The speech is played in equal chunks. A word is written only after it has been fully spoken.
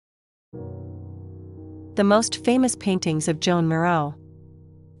the most famous paintings of Joan Miró.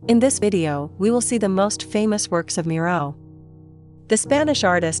 In this video, we will see the most famous works of Miró, the Spanish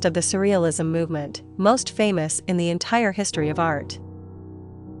artist of the Surrealism movement, most famous in the entire history of art.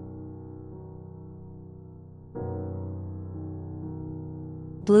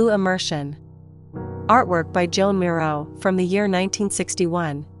 Blue Immersion. Artwork by Joan Miró from the year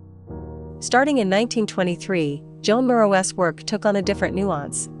 1961. Starting in 1923, Joan Miró's work took on a different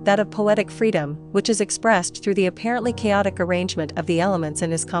nuance, that of poetic freedom, which is expressed through the apparently chaotic arrangement of the elements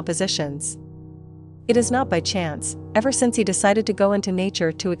in his compositions. It is not by chance, ever since he decided to go into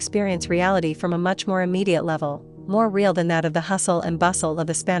nature to experience reality from a much more immediate level, more real than that of the hustle and bustle of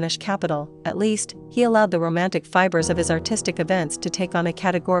the Spanish capital. At least, he allowed the romantic fibers of his artistic events to take on a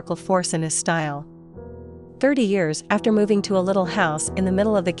categorical force in his style. 30 years after moving to a little house in the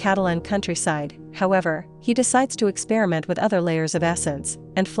middle of the Catalan countryside, however, he decides to experiment with other layers of essence,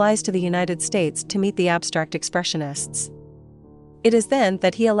 and flies to the United States to meet the abstract expressionists. It is then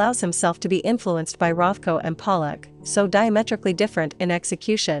that he allows himself to be influenced by Rothko and Pollock, so diametrically different in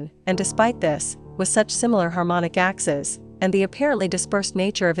execution, and despite this, with such similar harmonic axes, and the apparently dispersed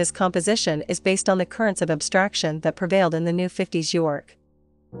nature of his composition is based on the currents of abstraction that prevailed in the New 50s York.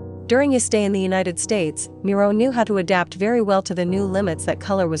 During his stay in the United States, Miró knew how to adapt very well to the new limits that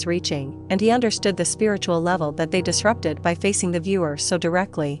color was reaching, and he understood the spiritual level that they disrupted by facing the viewer so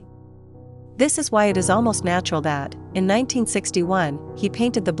directly. This is why it is almost natural that, in 1961, he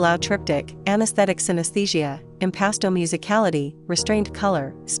painted the Blau triptych, anesthetic synesthesia, impasto musicality, restrained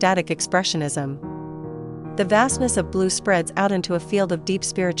color, static expressionism. The vastness of blue spreads out into a field of deep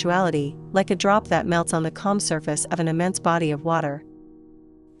spirituality, like a drop that melts on the calm surface of an immense body of water.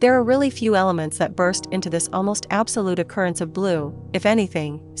 There are really few elements that burst into this almost absolute occurrence of blue, if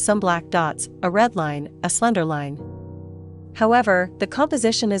anything, some black dots, a red line, a slender line. However, the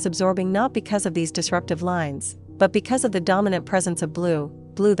composition is absorbing not because of these disruptive lines, but because of the dominant presence of blue,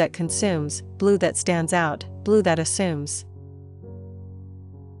 blue that consumes, blue that stands out, blue that assumes.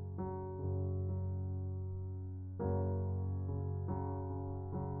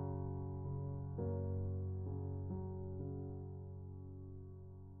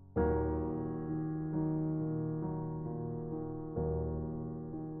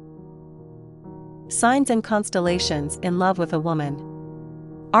 Signs and Constellations in Love with a Woman.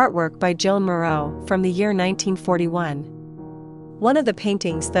 Artwork by Joan Miró from the year 1941. One of the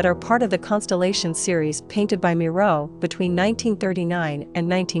paintings that are part of the Constellation series painted by Miró between 1939 and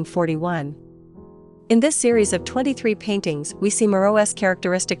 1941. In this series of 23 paintings we see Miró's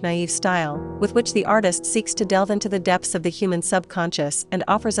characteristic naive style, with which the artist seeks to delve into the depths of the human subconscious and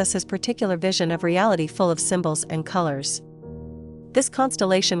offers us his particular vision of reality full of symbols and colors. This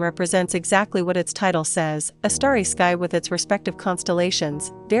constellation represents exactly what its title says, a starry sky with its respective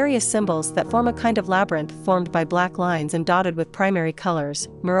constellations, various symbols that form a kind of labyrinth formed by black lines and dotted with primary colors,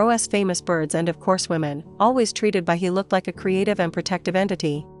 Miró's famous birds and of course women, always treated by he looked like a creative and protective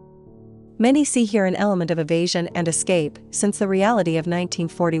entity. Many see here an element of evasion and escape, since the reality of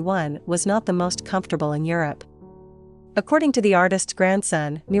 1941 was not the most comfortable in Europe. According to the artist's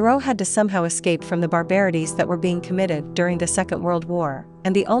grandson, Miró had to somehow escape from the barbarities that were being committed during the Second World War,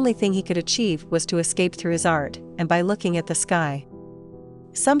 and the only thing he could achieve was to escape through his art, and by looking at the sky.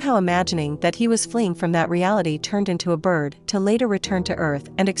 Somehow imagining that he was fleeing from that reality turned into a bird, to later return to Earth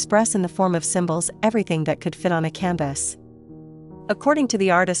and express in the form of symbols everything that could fit on a canvas. According to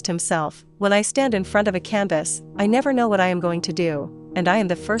the artist himself, "When I stand in front of a canvas, I never know what I am going to do, and I am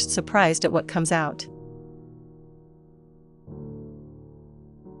the first surprised at what comes out."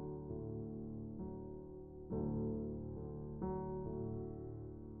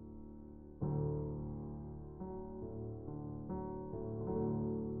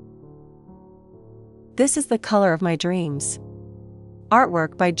 This is the Color of My Dreams.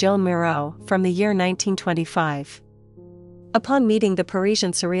 Artwork by Joan Miró from the year 1925. Upon meeting the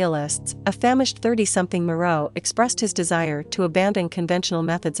Parisian Surrealists, a famished 30-something Miró expressed his desire to abandon conventional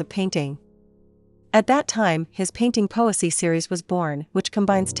methods of painting. At that time, his painting Poesy series was born, which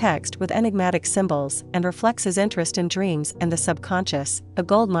combines text with enigmatic symbols and reflects his interest in dreams and the subconscious, a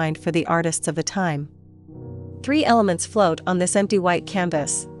goldmine for the artists of the time. 3 elements float on this empty white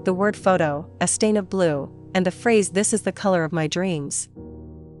canvas: the word photo, a stain of blue, and the phrase "This is the color of my dreams."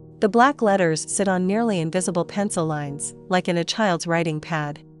 The black letters sit on nearly invisible pencil lines, like in a child's writing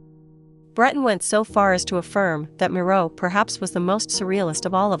pad. Breton went so far as to affirm that Miró perhaps was the most surrealist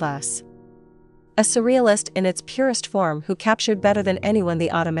of all of us. A surrealist in its purest form who captured better than anyone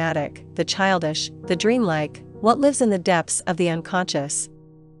the automatic, the childish, the dreamlike, what lives in the depths of the unconscious.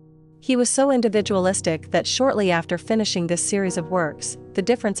 He was so individualistic that shortly after finishing this series of works, the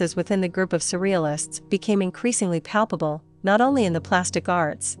differences within the group of surrealists became increasingly palpable, not only in the plastic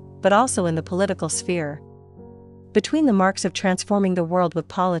arts, but also in the political sphere. Between the Marx of transforming the world with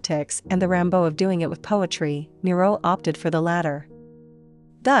politics and the Rimbaud of doing it with poetry, Miró opted for the latter.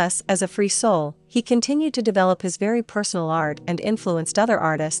 Thus, as a free soul, he continued to develop his very personal art and influenced other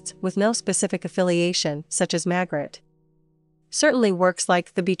artists with no specific affiliation, such as Magritte. Certainly works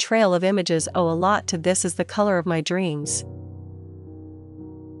like The Betrayal of Images owe a lot to This Is the Color of My Dreams.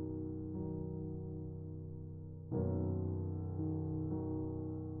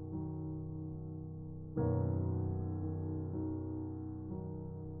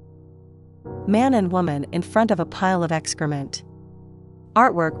 Man and Woman in Front of a Pile of Excrement.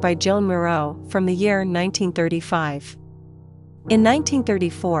 Artwork by Joan Miró, from the year 1935. In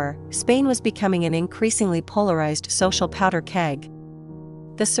 1934, Spain was becoming an increasingly polarized social powder keg.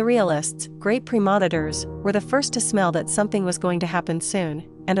 The surrealists, great premonitors, were the first to smell that something was going to happen soon,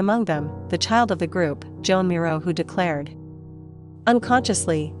 and among them, the child of the group, Joan Miró, who declared,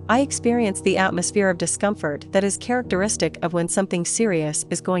 "Unconsciously, I experience the atmosphere of discomfort that is characteristic of when something serious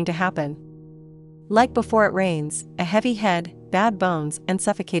is going to happen. Like before it rains, a heavy head, bad bones, and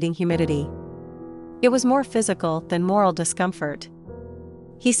suffocating humidity." It was more physical than moral discomfort.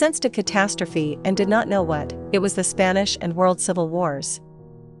 He sensed a catastrophe and did not know what. It was the Spanish and World Civil Wars.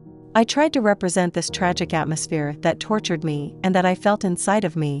 "I tried to represent this tragic atmosphere that tortured me and that I felt inside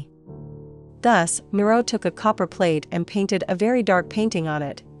of me." Thus, Miró took a copper plate and painted a very dark painting on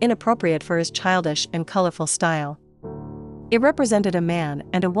it, inappropriate for his childish and colorful style. It represented a man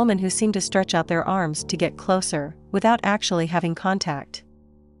and a woman who seemed to stretch out their arms to get closer, without actually having contact.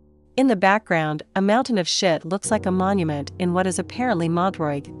 In the background, a mountain of shit looks like a monument in what is apparently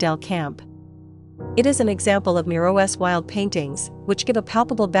Montroig del Camp. It is an example of Miró's wild paintings, which give a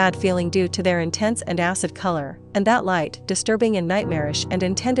palpable bad feeling due to their intense and acid color, and that light, disturbing and nightmarish, and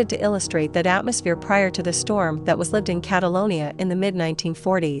intended to illustrate that atmosphere prior to the storm that was lived in Catalonia in the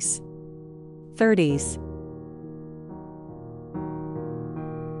mid-1940s. 30s.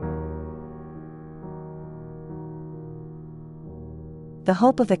 The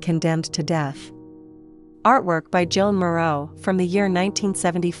Hope of the Condemned to Death. Artwork by Joan Miró, from the year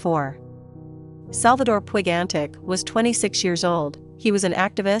 1974. Salvador Puig Antich was 26 years old. He was an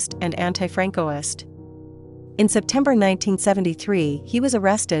activist and anti-Francoist. In September 1973, he was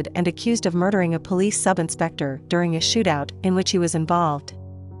arrested and accused of murdering a police sub-inspector during a shootout in which he was involved.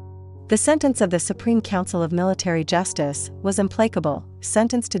 The sentence of the Supreme Council of Military Justice was implacable,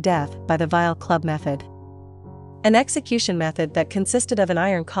 sentenced to death by the vile club method. An execution method that consisted of an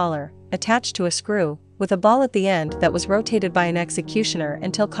iron collar, attached to a screw, with a ball at the end that was rotated by an executioner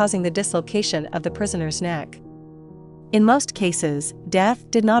until causing the dislocation of the prisoner's neck. In most cases, death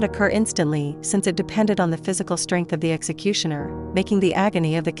did not occur instantly since it depended on the physical strength of the executioner, making the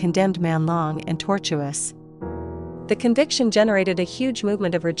agony of the condemned man long and tortuous. The conviction generated a huge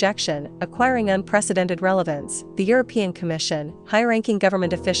movement of rejection, acquiring unprecedented relevance. The European Commission, high-ranking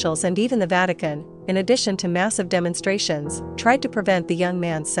government officials, and even the Vatican, in addition to massive demonstrations, tried to prevent the young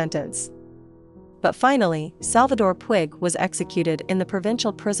man's sentence. But finally, Salvador Puig was executed in the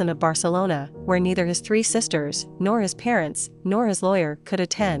provincial prison of Barcelona, where neither his three sisters, nor his parents, nor his lawyer could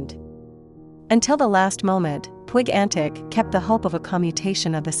attend. Until the last moment, Puig Antich kept the hope of a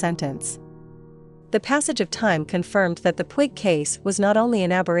commutation of the sentence. The passage of time confirmed that the Puig case was not only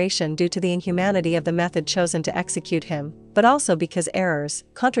an aberration due to the inhumanity of the method chosen to execute him, but also because errors,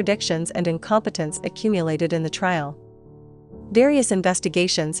 contradictions, and incompetence accumulated in the trial. Various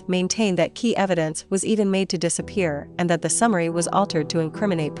investigations maintain that key evidence was even made to disappear and that the summary was altered to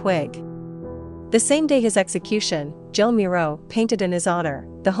incriminate Puig. The same day his execution, Joan Miró painted in his honor,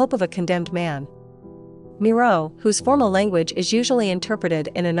 The Hope of a Condemned Man. Miró, whose formal language is usually interpreted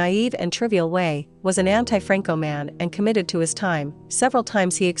in a naive and trivial way, was an anti-Franco man and committed to his time. Several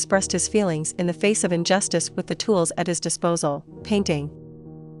times he expressed his feelings in the face of injustice with the tools at his disposal, painting.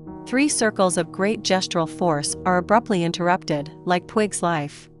 Three circles of great gestural force are abruptly interrupted, like Puig's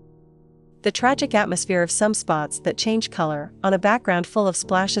life. The tragic atmosphere of some spots that change color, on a background full of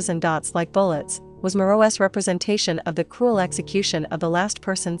splashes and dots like bullets, was Miró's representation of the cruel execution of the last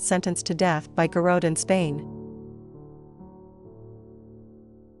person sentenced to death by garrote in Spain.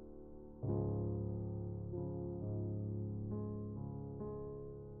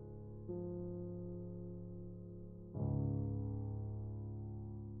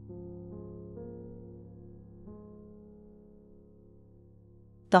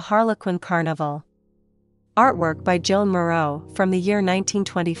 The Harlequin Carnival. Artwork by Joan Miró, from the year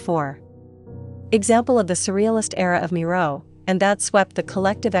 1924. Example of the Surrealist era of Miró, and that swept the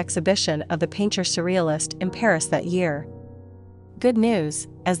collective exhibition of the painter surrealist in Paris that year. Good news,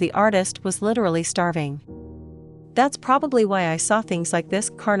 as the artist was literally starving. That's probably why I saw things like this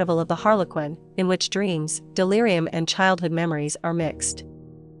Carnival of the Harlequin, in which dreams, delirium and childhood memories are mixed.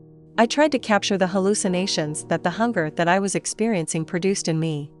 I tried to capture the hallucinations that the hunger that I was experiencing produced in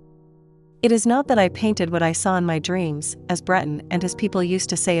me. It is not that I painted what I saw in my dreams, as Breton and his people used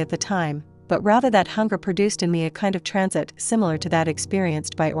to say at the time, but rather that hunger produced in me a kind of transit similar to that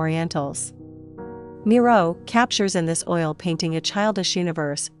experienced by Orientals. Miró captures in this oil painting a childish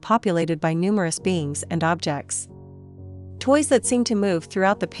universe populated by numerous beings and objects. Toys that seem to move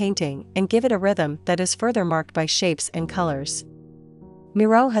throughout the painting and give it a rhythm that is further marked by shapes and colors.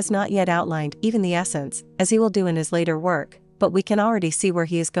 Miró has not yet outlined even the essence, as he will do in his later work, but we can already see where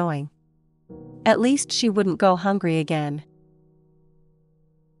he is going. At least she wouldn't go hungry again.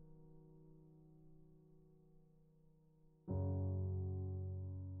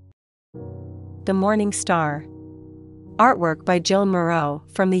 The Morning Star. Artwork by Joan Miró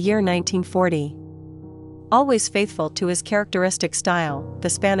from the year 1940. Always faithful to his characteristic style, the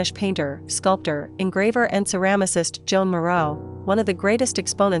Spanish painter, sculptor, engraver and ceramicist Joan Miró, one of the greatest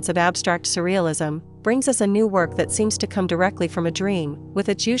exponents of abstract surrealism, brings us a new work that seems to come directly from a dream, with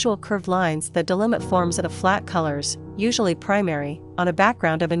its usual curved lines that delimit forms of flat colors, usually primary, on a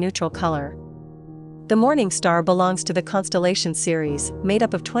background of a neutral color. The Morning Star belongs to the Constellation series, made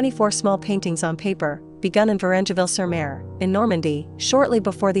up of 24 small paintings on paper, begun in Varengeville-sur-Mer, in Normandy, shortly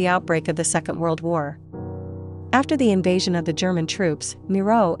before the outbreak of the Second World War. After the invasion of the German troops,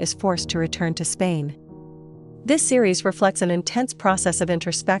 Miró is forced to return to Spain. This series reflects an intense process of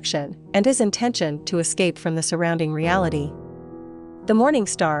introspection and his intention to escape from the surrounding reality. The Morning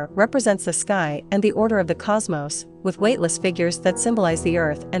Star represents the sky and the order of the cosmos, with weightless figures that symbolize the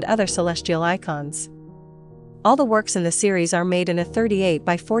Earth and other celestial icons. All the works in the series are made in a 38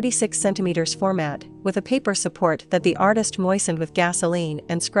 by 46 cm format, with a paper support that the artist moistened with gasoline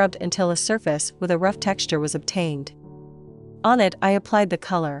and scrubbed until a surface with a rough texture was obtained. On it I applied the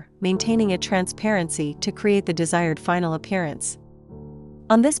color, maintaining a transparency to create the desired final appearance.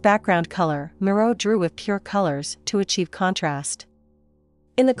 On this background color, Miró drew with pure colors to achieve contrast.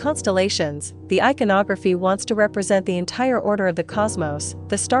 In the constellations, the iconography wants to represent the entire order of the cosmos,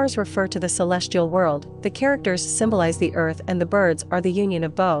 the stars refer to the celestial world, the characters symbolize the earth and the birds are the union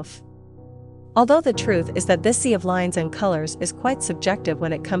of both. Although the truth is that this sea of lines and colors is quite subjective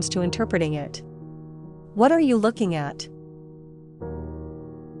when it comes to interpreting it. What are you looking at?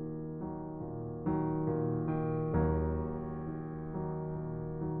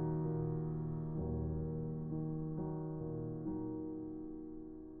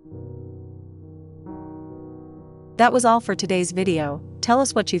 That was all for today's video. Tell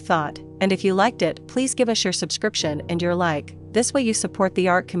us what you thought, and if you liked it, please give us your subscription and your like. This way you support the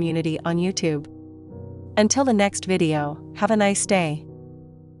art community on YouTube. Until the next video, have a nice day.